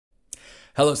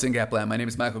Hello, SYNGAP Land. My name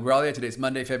is Michael Graglia. Today's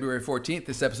Monday, February 14th.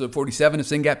 This is episode 47 of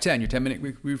SYNGAP 10, your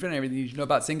 10-minute briefing on everything you should know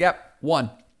about SYNGAP 1.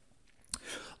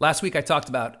 Last week, I talked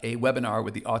about a webinar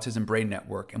with the Autism Brain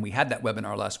Network, and we had that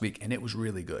webinar last week, and it was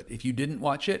really good. If you didn't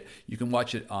watch it, you can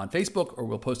watch it on Facebook, or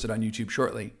we'll post it on YouTube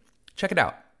shortly. Check it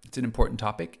out. It's an important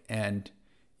topic, and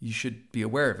you should be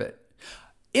aware of it.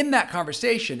 In that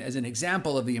conversation, as an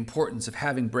example of the importance of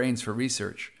having brains for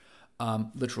research,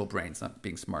 literal brains, not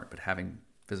being smart, but having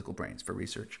physical brains for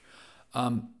research.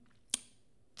 The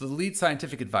lead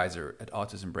scientific advisor at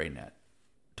Autism BrainNet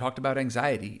talked about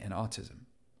anxiety and autism.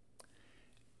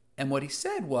 And what he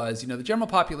said was, the general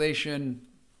population,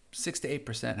 6 to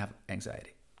 8% have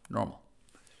anxiety, normal.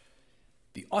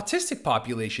 The autistic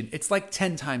population, it's like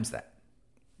 10 times that.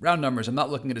 Round numbers, I'm not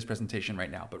looking at his presentation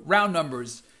right now, but round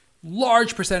numbers,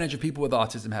 large percentage of people with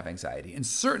autism have anxiety. And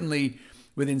certainly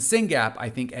within SYNGAP, I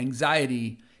think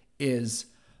anxiety is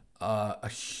a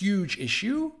huge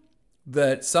issue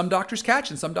that some doctors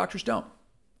catch and some doctors don't.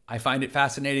 I find it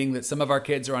fascinating that some of our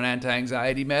kids are on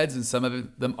anti-anxiety meds and some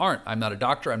of them aren't. I'm not a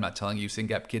doctor. I'm not telling you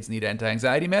SYNGAP kids need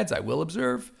anti-anxiety meds. I will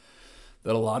observe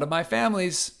that a lot of my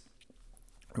families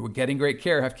who are getting great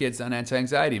care have kids on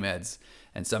anti-anxiety meds.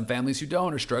 And some families who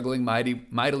don't are struggling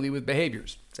mightily with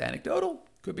behaviors. It's anecdotal.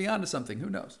 Could be onto something.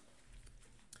 Who knows?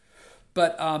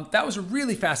 But that was a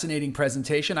really fascinating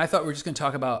presentation. I thought we were just going to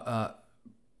talk about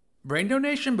brain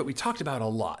donation, but we talked about a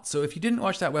lot. So if you didn't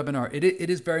watch that webinar, it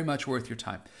is very much worth your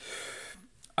time.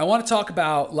 I want to talk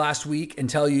about last week and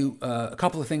tell you a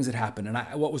couple of things that happened. And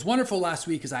what was wonderful last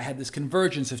week is I had this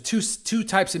convergence of two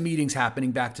types of meetings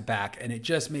happening back to back, and it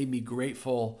just made me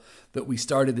grateful that we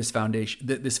started this foundation,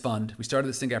 this fund. We started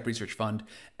the SYNGAP Research Fund,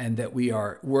 and that we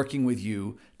are working with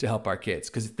you to help our kids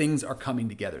because things are coming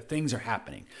together. Things are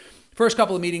happening. First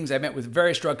couple of meetings, I met with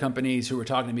various drug companies who were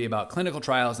talking to me about clinical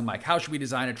trials and like, how should we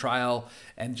design a trial?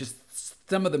 And just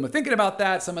some of them were thinking about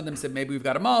that. Some of them said, maybe we've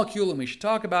got a molecule and we should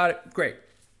talk about it. Great.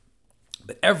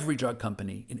 But every drug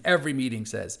company in every meeting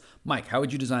says, Mike, how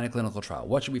would you design a clinical trial?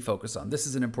 What should we focus on? This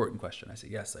is an important question. I say,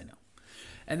 yes, I know.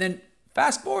 And then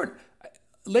fast forward,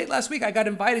 late last week, I got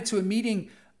invited to a meeting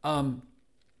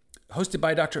hosted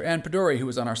by Dr. Ann Podori, who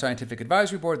was on our scientific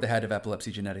advisory board, the head of epilepsy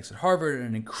genetics at Harvard, and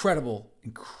an incredible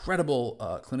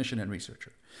clinician and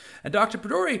researcher. And Dr.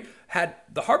 Podori had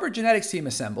the Harvard genetics team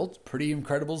assembled, pretty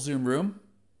incredible Zoom room.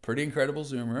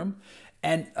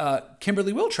 And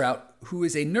Kimberly Wiltrout, who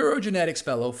is a neurogenetics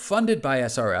fellow funded by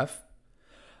SRF,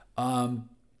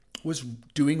 was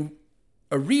doing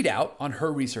a readout on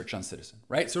her research on Citizen,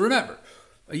 right? So remember,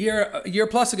 a year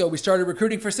plus ago, we started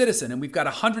recruiting for Citizen, and we've got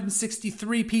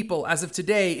 163 people as of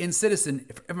today in Citizen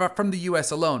from the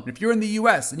U.S. alone. If you're in the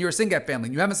U.S. and you're a SYNGAP family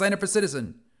and you haven't signed up for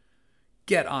Citizen,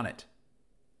 get on it.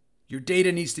 Your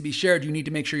data needs to be shared. You need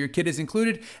to make sure your kid is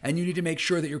included, and you need to make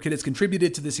sure that your kid has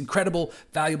contributed to this incredible,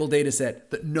 valuable data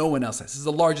set that no one else has. This is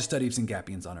the largest study of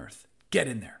SYNGAPians on Earth. Get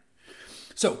in there.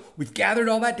 So we've gathered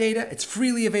all that data. It's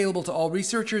freely available to all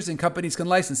researchers, and companies can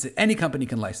license it. Any company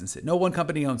can license it. No one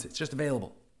company owns it. It's just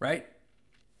available, right?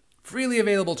 Freely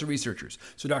available to researchers.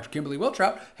 So Dr. Kimberly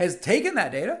Wiltrout has taken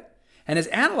that data and has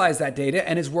analyzed that data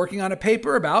and is working on a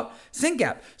paper about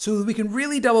SYNGAP so that we can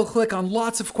really double click on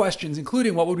lots of questions,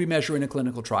 including what would we measure in a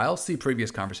clinical trial, see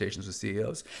previous conversations with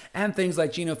CEOs, and things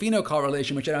like geno-pheno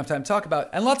correlation, which I don't have time to talk about,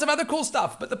 and lots of other cool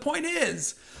stuff. But the point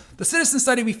is, the Citizen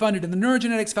study we funded and the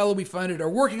neurogenetics fellow we funded are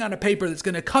working on a paper that's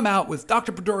going to come out with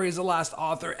Dr. Podori as the last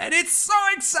author, and it's so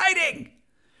exciting!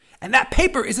 And that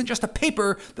paper isn't just a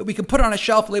paper that we can put on a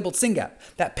shelf labeled SYNGAP.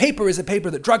 That paper is a paper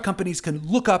that drug companies can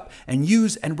look up and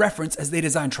use and reference as they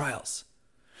design trials.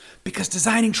 Because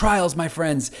designing trials, my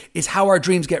friends, is how our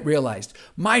dreams get realized.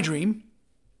 My dream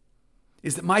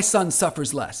is that my son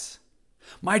suffers less.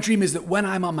 My dream is that when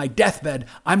I'm on my deathbed,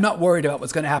 I'm not worried about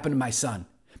what's going to happen to my son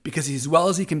because he's as well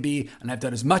as he can be, and I've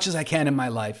done as much as I can in my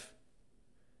life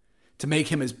to make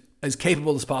him as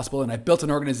capable as possible, and I've built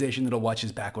an organization that'll watch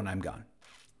his back when I'm gone.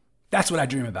 That's what I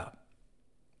dream about.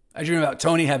 I dream about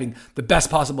Tony having the best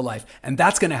possible life. And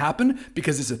that's going to happen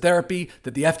because it's a therapy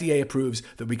that the FDA approves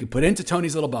that we can put into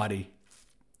Tony's little body.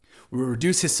 We will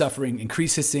reduce his suffering,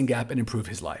 increase his SYNGAP, and improve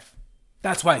his life.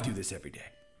 That's why I do this every day.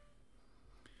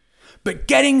 But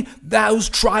getting those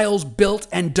trials built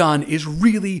and done is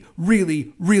really,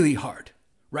 really, really hard,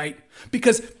 right?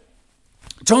 Because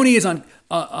Tony is on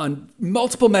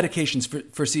multiple medications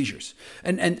for seizures.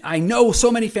 And I know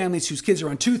so many families whose kids are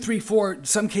on 2, 3, 4,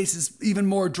 some cases even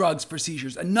more drugs for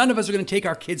seizures. And none of us are going to take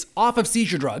our kids off of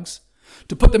seizure drugs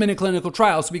to put them in a clinical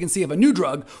trial so we can see if a new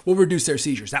drug will reduce their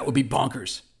seizures. That would be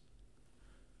bonkers.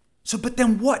 So, but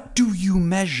then what do you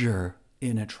measure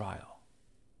in a trial?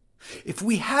 If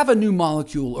we have a new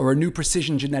molecule or a new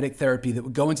precision genetic therapy that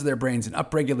would go into their brains and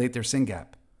upregulate their SYNGAP,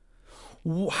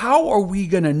 how are we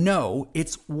going to know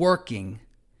it's working?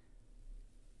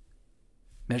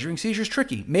 Measuring seizures is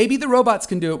tricky. Maybe the robots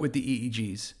can do it with the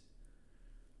EEGs.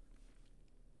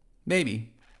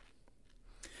 Maybe.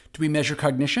 Do we measure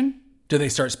cognition? Do they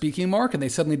start speaking more? Can they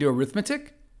suddenly do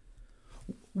arithmetic?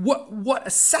 What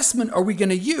assessment are we going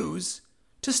to use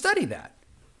to study that?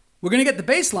 We're going to get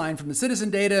the baseline from the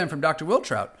citizen data and from Dr.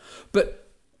 Wiltrout, but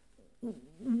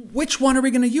which one are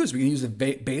we going to use? Are we going to use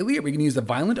the Bailey? Are we going to use the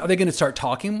Vineland? Are they going to start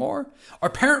talking more? Are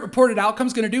parent-reported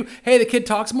outcomes going to do, hey, the kid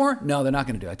talks more? No, they're not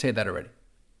going to do. I tell you that already.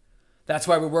 That's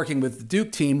why we're working with the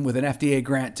Duke team with an FDA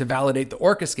grant to validate the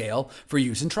ORCA scale for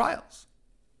use in trials.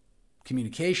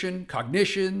 Communication,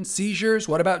 cognition, seizures.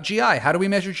 What about GI? How do we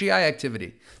measure GI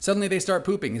activity? Suddenly they start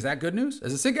pooping. Is that good news?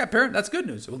 As a SYNGAP parent, that's good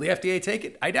news. Will the FDA take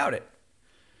it? I doubt it.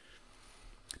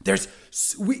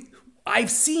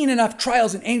 I've seen enough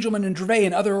trials in Angelman and Dravet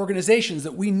and other organizations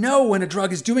that we know when a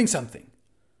drug is doing something.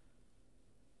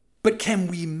 But can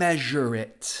we measure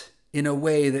it in a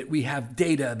way that we have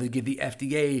data that give the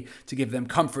FDA to give them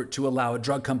comfort to allow a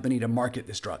drug company to market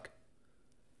this drug?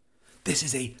 This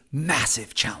is a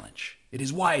massive challenge. It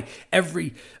is why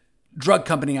every drug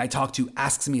company I talk to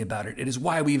asks me about it. It is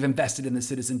why we've invested in the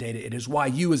citizen data. It is why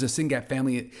you as a SYNGAP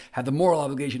family have the moral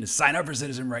obligation to sign up for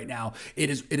Citizen right now. It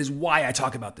is why I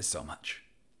talk about this so much.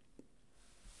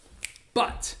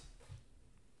 But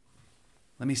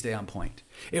let me stay on point.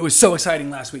 It was so exciting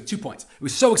last week. 2 points. It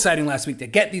was so exciting last week to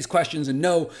get these questions and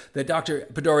know that Dr.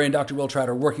 Pedori and Dr. Wiltrout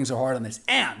are working so hard on this.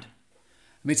 And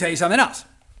let me tell you something else.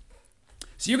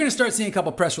 So you're going to start seeing a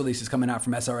couple press releases coming out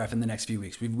from SRF in the next few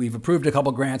weeks. We've approved a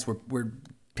couple grants. We're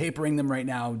papering them right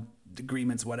now,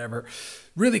 agreements, whatever.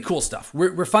 Really cool stuff.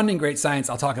 We're funding great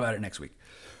science. I'll talk about it next week.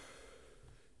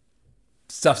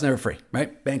 Stuff's never free,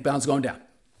 right? Bank balance going down.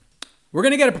 We're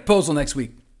going to get a proposal next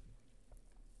week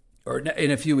or in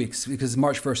a few weeks because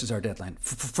March 1st is our deadline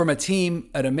from a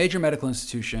team at a major medical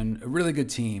institution, a really good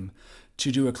team,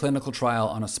 to do a clinical trial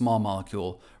on a small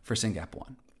molecule for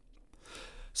SYNGAP1.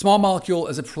 Small molecule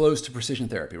as opposed to precision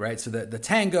therapy, right? So the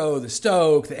Tango, the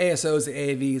Stoke, the ASOs, the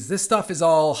AAVs, this stuff is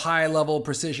all high-level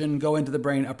precision, go into the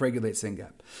brain, upregulate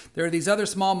SYNGAP. There are these other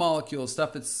small molecules,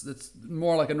 stuff that's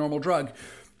more like a normal drug.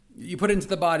 You put it into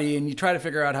the body and you try to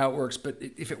figure out how it works, but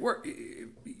if it works,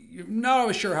 you're not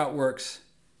always sure how it works.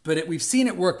 But we've seen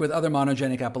it work with other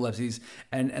monogenic epilepsies,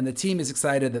 and the team is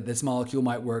excited that this molecule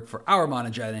might work for our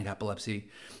monogenic epilepsy,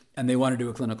 and they want to do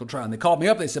a clinical trial. And they called me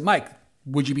up, they said, Mike,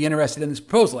 would you be interested in this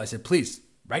proposal? I said, please,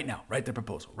 right now, write the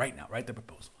proposal. Right now, write the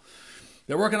proposal.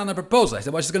 They're working on the proposal. I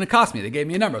said, what's it going to cost me? They gave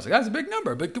me a number. I was like, that's a big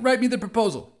number, but write me the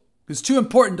proposal. It's too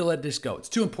important to let this go. It's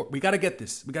too important. We got to get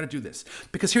this. We got to do this.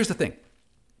 Because here's the thing.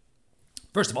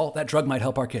 First of all, that drug might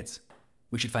help our kids.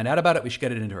 We should find out about it. We should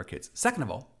get it into our kids. Second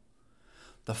of all,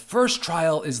 the first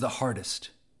trial is the hardest.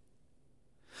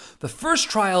 The first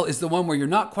trial is the one where you're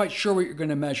not quite sure what you're going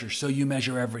to measure, so you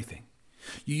measure everything.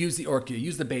 You use the ORCA, you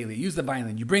use the Bailey, you use the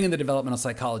Vineland, you bring in the developmental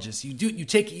psychologists, you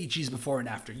take EEGs before and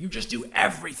after, you just do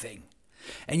everything.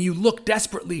 And you look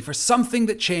desperately for something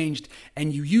that changed,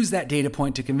 and you use that data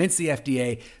point to convince the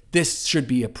FDA this should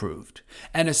be approved.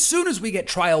 And as soon as we get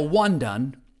trial 1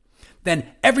 done, then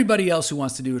everybody else who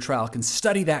wants to do a trial can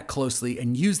study that closely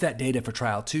and use that data for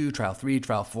trial 2, trial 3,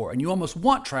 trial 4. And you almost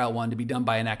want trial 1 to be done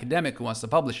by an academic who wants to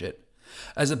publish it,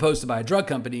 as opposed to by a drug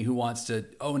company who wants to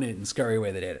own it and scurry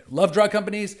away the data. Love drug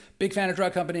companies, big fan of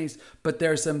drug companies, but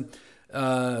there's some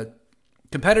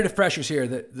competitive pressures here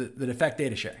that affect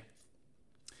data sharing.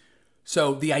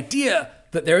 So the idea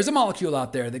that there is a molecule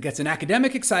out there that gets an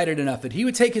academic excited enough that he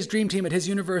would take his dream team at his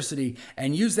university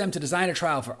and use them to design a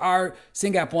trial for our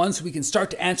SYNGAP1 so we can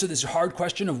start to answer this hard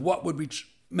question of what would we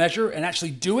measure and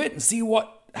actually do it and see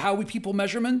how people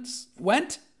measurements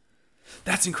went,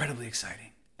 that's incredibly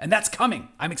exciting. And that's coming.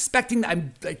 I'm expecting,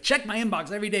 I check my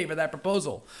inbox every day for that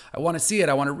proposal. I want to see it.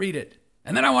 I want to read it.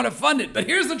 And then I want to fund it. But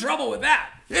here's the trouble with that.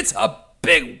 It's a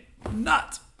big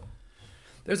nut.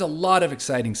 There's a lot of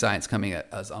exciting science coming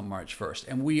at us on March 1st.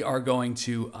 And we are going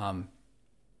to,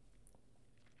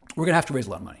 we're going to have to raise a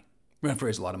lot of money. We're going to have to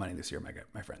raise a lot of money this year,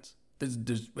 my friends.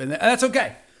 And that's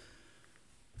okay.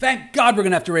 Thank God we're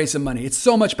going to have to raise some money. It's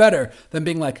so much better than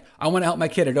being like, I want to help my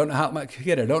kid. I don't know how to help my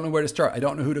kid. I don't know where to start. I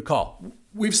don't know who to call.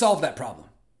 We've solved that problem.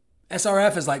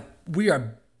 SRF is like, we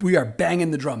are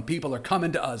banging the drum. People are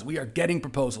coming to us. We are getting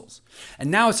proposals. And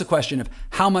now it's a question of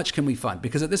how much can we fund?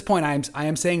 Because at this point, I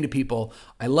am saying to people,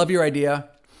 I love your idea.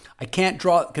 I can't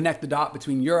connect the dot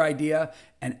between your idea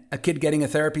and a kid getting a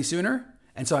therapy sooner.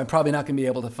 And so I'm probably not going to be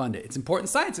able to fund it. It's important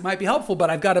science. It might be helpful,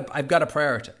 but I've got to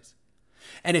prioritize.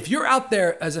 And if you're out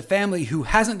there as a family who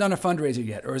hasn't done a fundraiser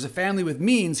yet, or as a family with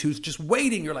means who's just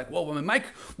waiting, you're like, well,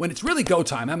 when it's really go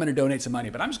time, I'm going to donate some money,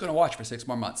 but I'm just going to watch for 6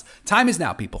 more months. Time is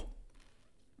now, people.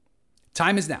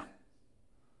 Time is now.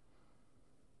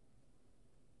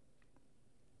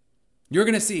 You're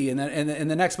going to see in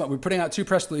the next month, we're putting out 2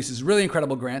 press releases, really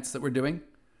incredible grants that we're doing.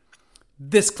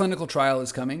 This clinical trial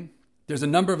is coming. There's a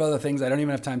number of other things I don't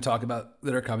even have time to talk about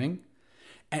that are coming.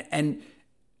 And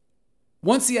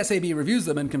once the SAB reviews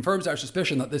them and confirms our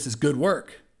suspicion that this is good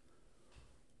work,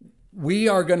 we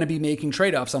are going to be making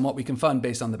trade-offs on what we can fund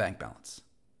based on the bank balance.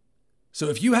 So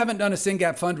if you haven't done a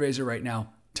SYNGAP fundraiser right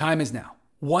now, time is now.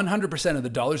 100% of the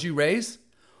dollars you raise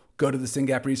go to the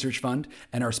SYNGAP Research Fund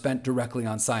and are spent directly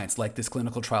on science, like this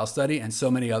clinical trial study and so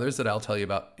many others that I'll tell you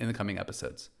about in the coming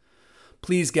episodes.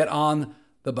 Please get on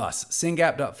the bus.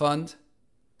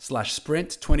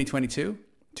 syngap.fund/sprint 2022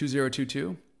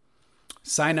 2022.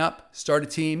 Sign up, start a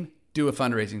team, do a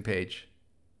fundraising page.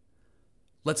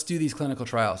 Let's do these clinical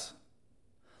trials.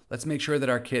 Let's make sure that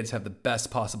our kids have the best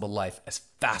possible life as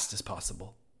fast as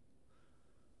possible.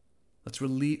 Let's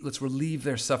relieve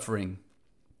their suffering,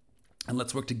 and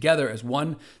let's work together as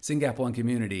one SYNGAP One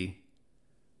community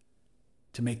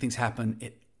to make things happen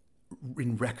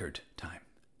in record time.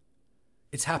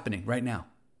 It's happening right now.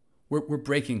 We're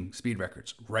breaking speed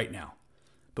records right now,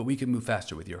 but we can move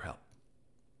faster with your help.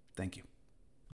 Thank you.